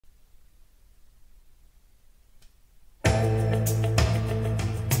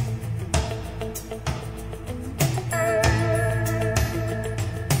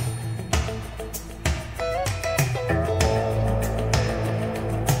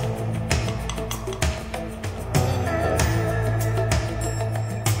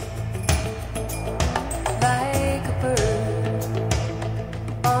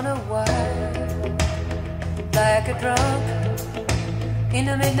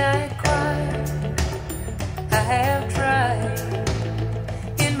midnight choir. I have tried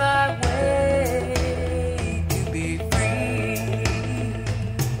in my way to be free,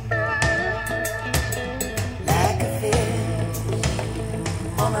 like a fish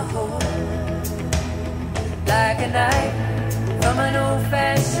on a hook, like a knife from an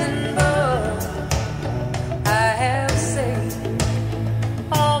old-fashioned book. I have saved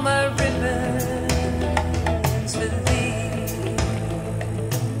all my ribbons for thee.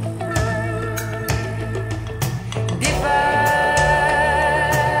 And if I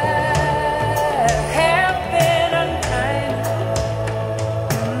have been unkind,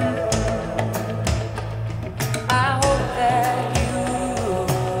 I hope that you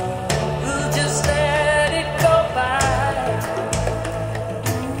will just let it go by.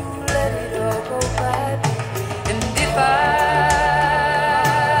 Let it all go by. And if I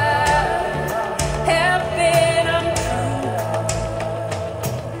have been untrue,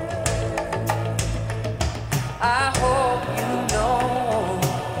 I hope you know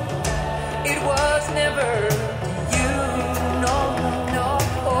it was never you. No, no,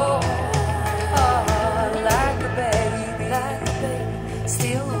 oh, like a baby,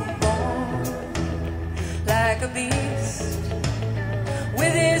 still born, like a beast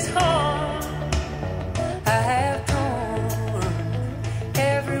with his horn. I have torn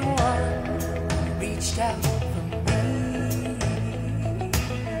everyone who reached out for me,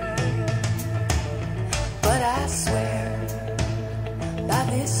 but I swear by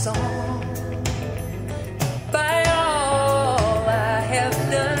this song, by all I have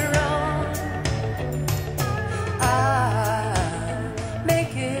done wrong, I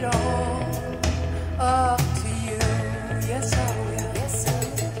make it all up to you. Yes, I will. Yes, I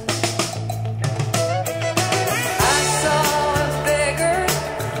will. I saw a beggar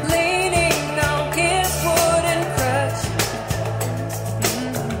leaning on his wooden crutch.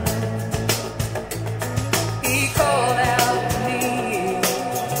 He called out to me,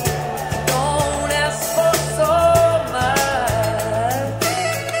 don't ask for so much.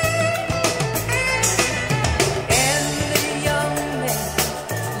 And the young man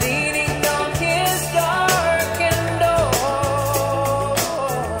leaning on his darkened door,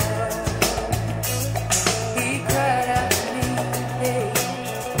 he cried out to me, hey,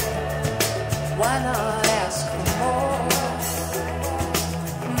 why not ask for more?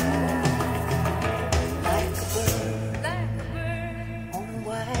 Like a bird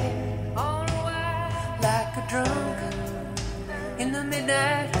on a wire, like a drunk in the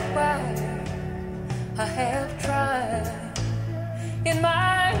midnight choir. I have tried in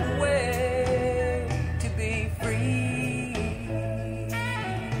my way to be free.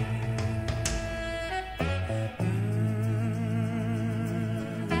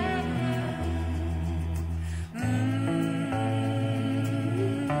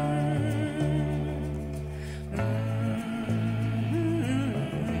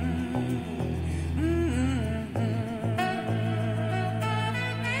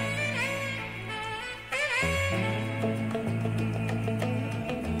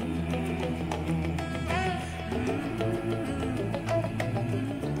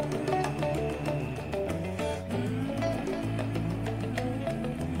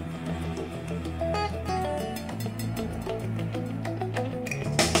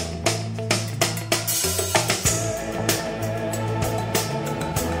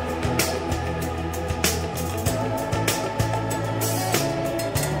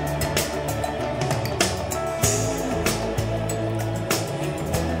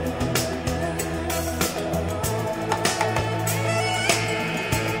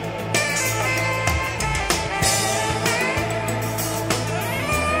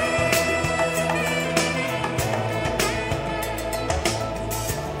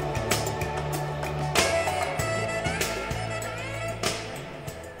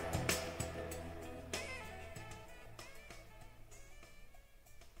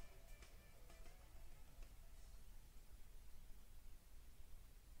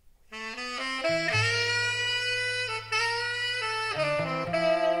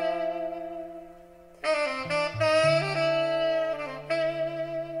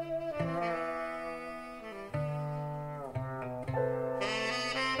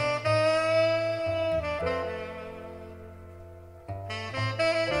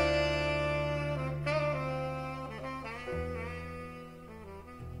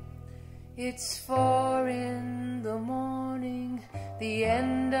 It's 4 in the morning, the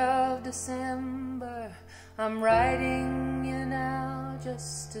end of December. I'm writing you now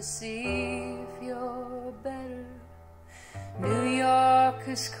just to see if you're better. New York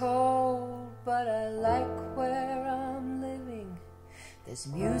is cold, but I like where I'm living. There's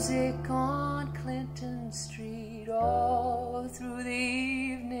music on Clinton Street all through the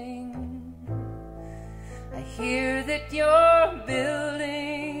evening. I hear that you're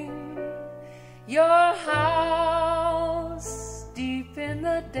building your house deep in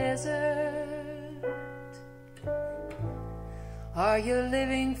the desert. Are you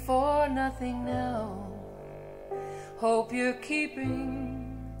living for nothing now? Hope you're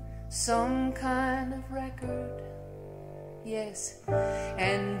keeping some kind of record. Yes,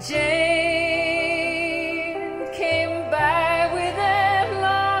 and Jane came by with a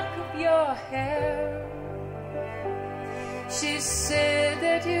lock of your hair. She said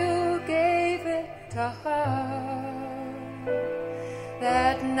that you gave it to her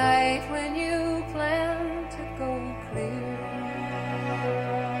that night when you planned to go clear.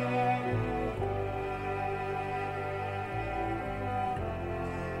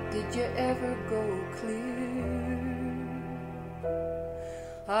 Did you ever go clear?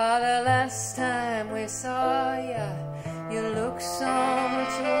 The last time we saw ya, you looked so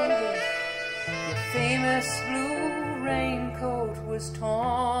much older. Your famous blue raincoat was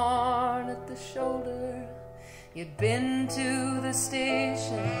torn at the shoulder. You'd been to the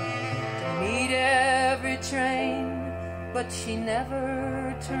station to meet every train, but she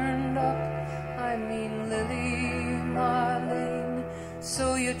never turned up. I mean Lily Marlene.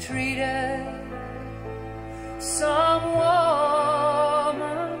 So you treated some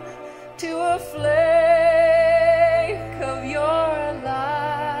woman to a flake of your life.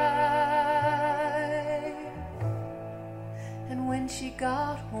 And when she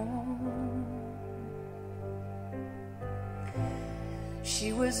got home,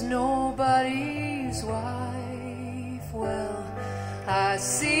 she was nobody's wife. Well, I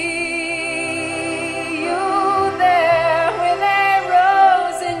see you there with a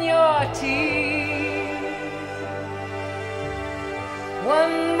rose in your teeth,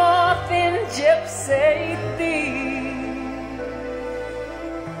 one more thin gypsy thief.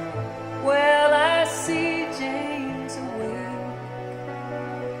 Well, I see Jane's awake.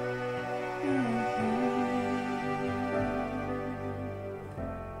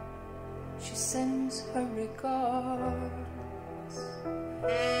 She sends her regards.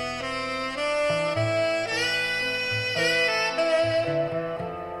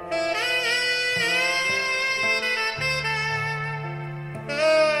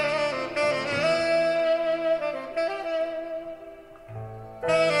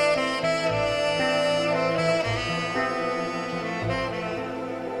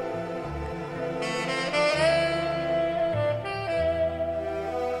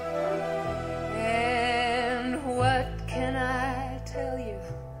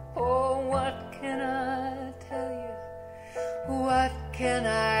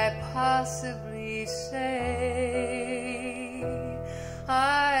 Possibly say,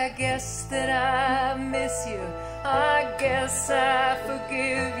 I guess that I miss you, I guess I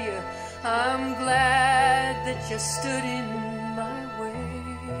forgive you. I'm glad that you stood in my way.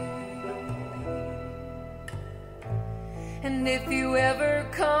 And if you ever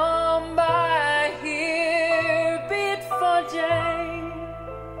come by here, be it for Jane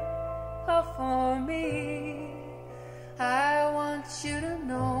or for me, I want you to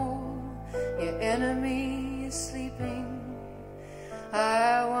know your enemy is sleeping.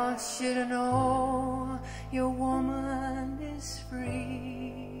 I want you to know your woman is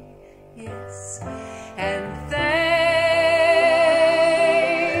free. Yes, and thanks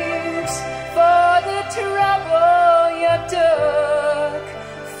for the trouble you took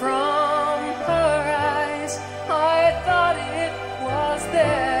from her eyes. I thought it was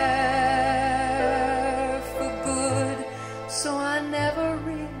there for good, so I never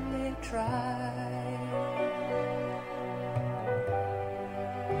really tried.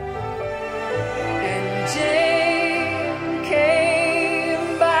 And Jane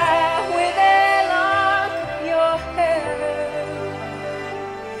came by with a lock of your hair.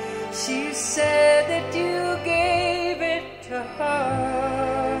 She said that you gave it to her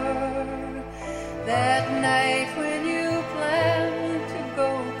that night when you planned to go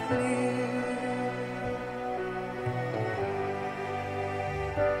clear.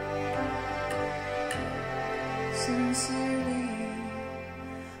 Sincerely,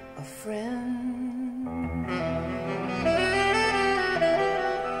 a friend.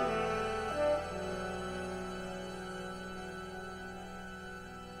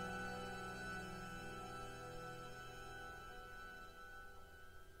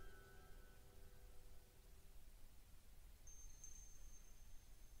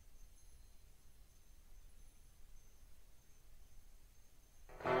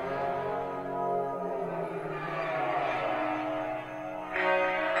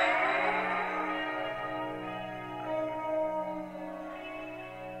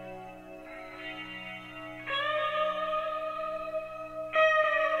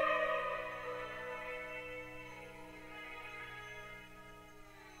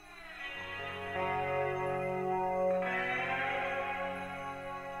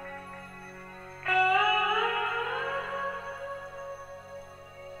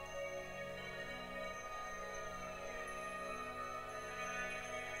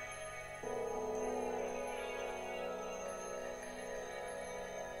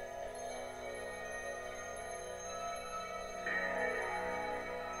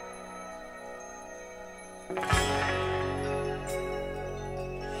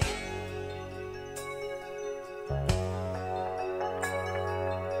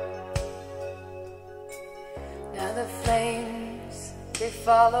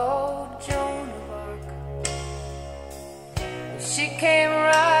 followed Joan of Arc. She came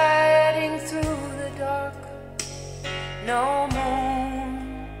riding through the dark. No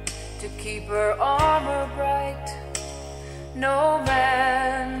moon to keep her armor bright. No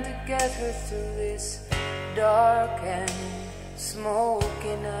man to get her through this dark and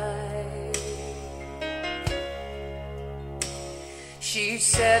smoky night. She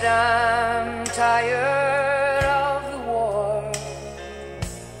said, I'm tired of the war.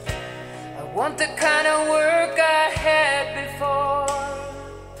 I want the kind of work I had before.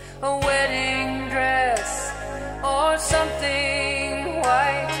 A wedding dress or something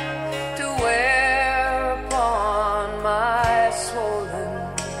white to wear upon my swollen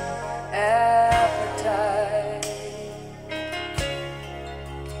appetite.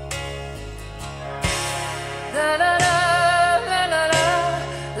 La la la.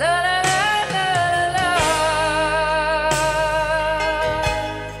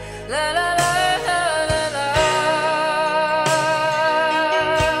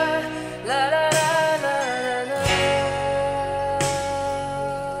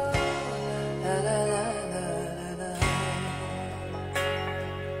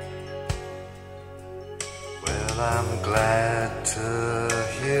 I'm glad to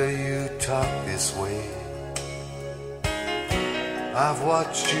hear you talk this way. I've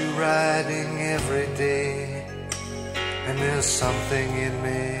watched you riding every day, and there's something in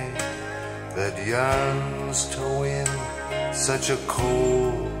me that yearns to win such a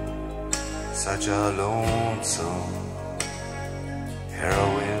cold, such a lonesome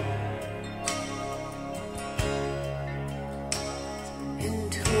heroine.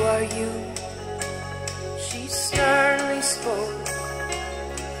 And who are you? She sternly spoke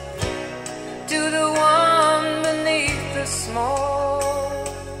to the one beneath the smoke.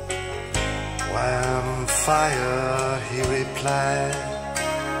 Why, I'm fire, he replied,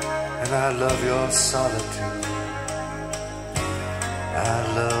 and I love your solitude.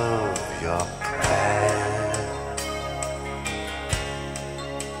 I love your pride.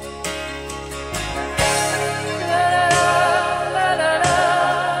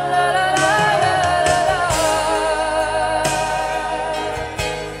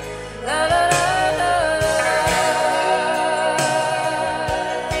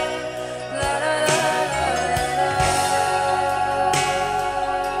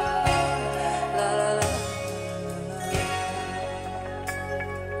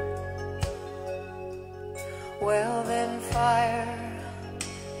 Well then, fire,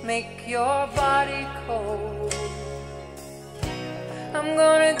 make your body cold. I'm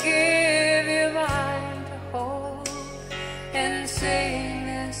gonna give you mine to hold. And saying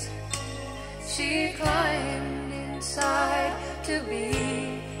this, she climbed inside to be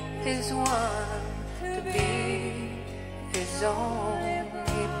his one, to be his only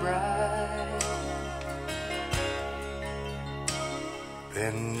bride.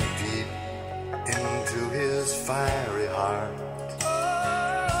 Then deep into his fiery heart,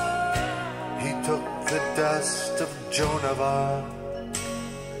 he took the dust of Joan of Arc,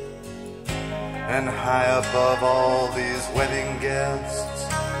 and high above all these wedding guests,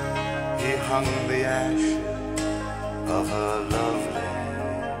 he hung the ashes of her lovely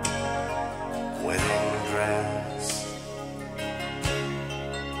wedding dress.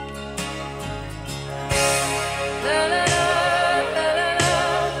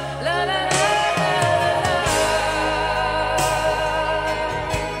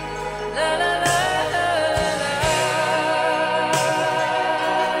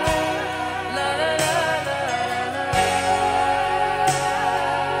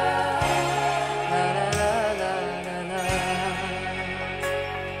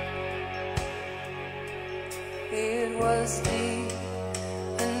 It was deep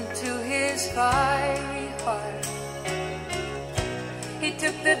into his fiery heart. He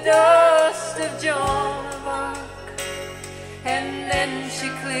took the dust of Joan of Arc, and then she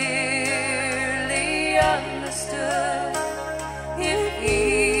clearly understood. If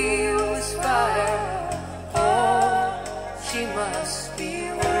he was fire, oh, she must be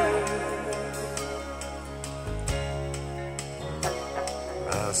wood.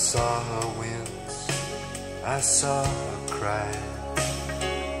 I saw her wince, I saw her cry,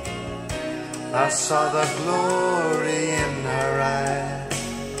 I saw the glory in her eye.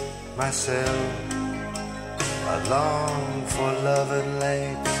 Myself, I long for love and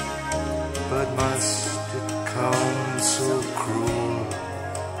light, but must it come so cruel?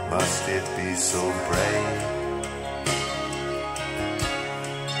 Must it be so bright?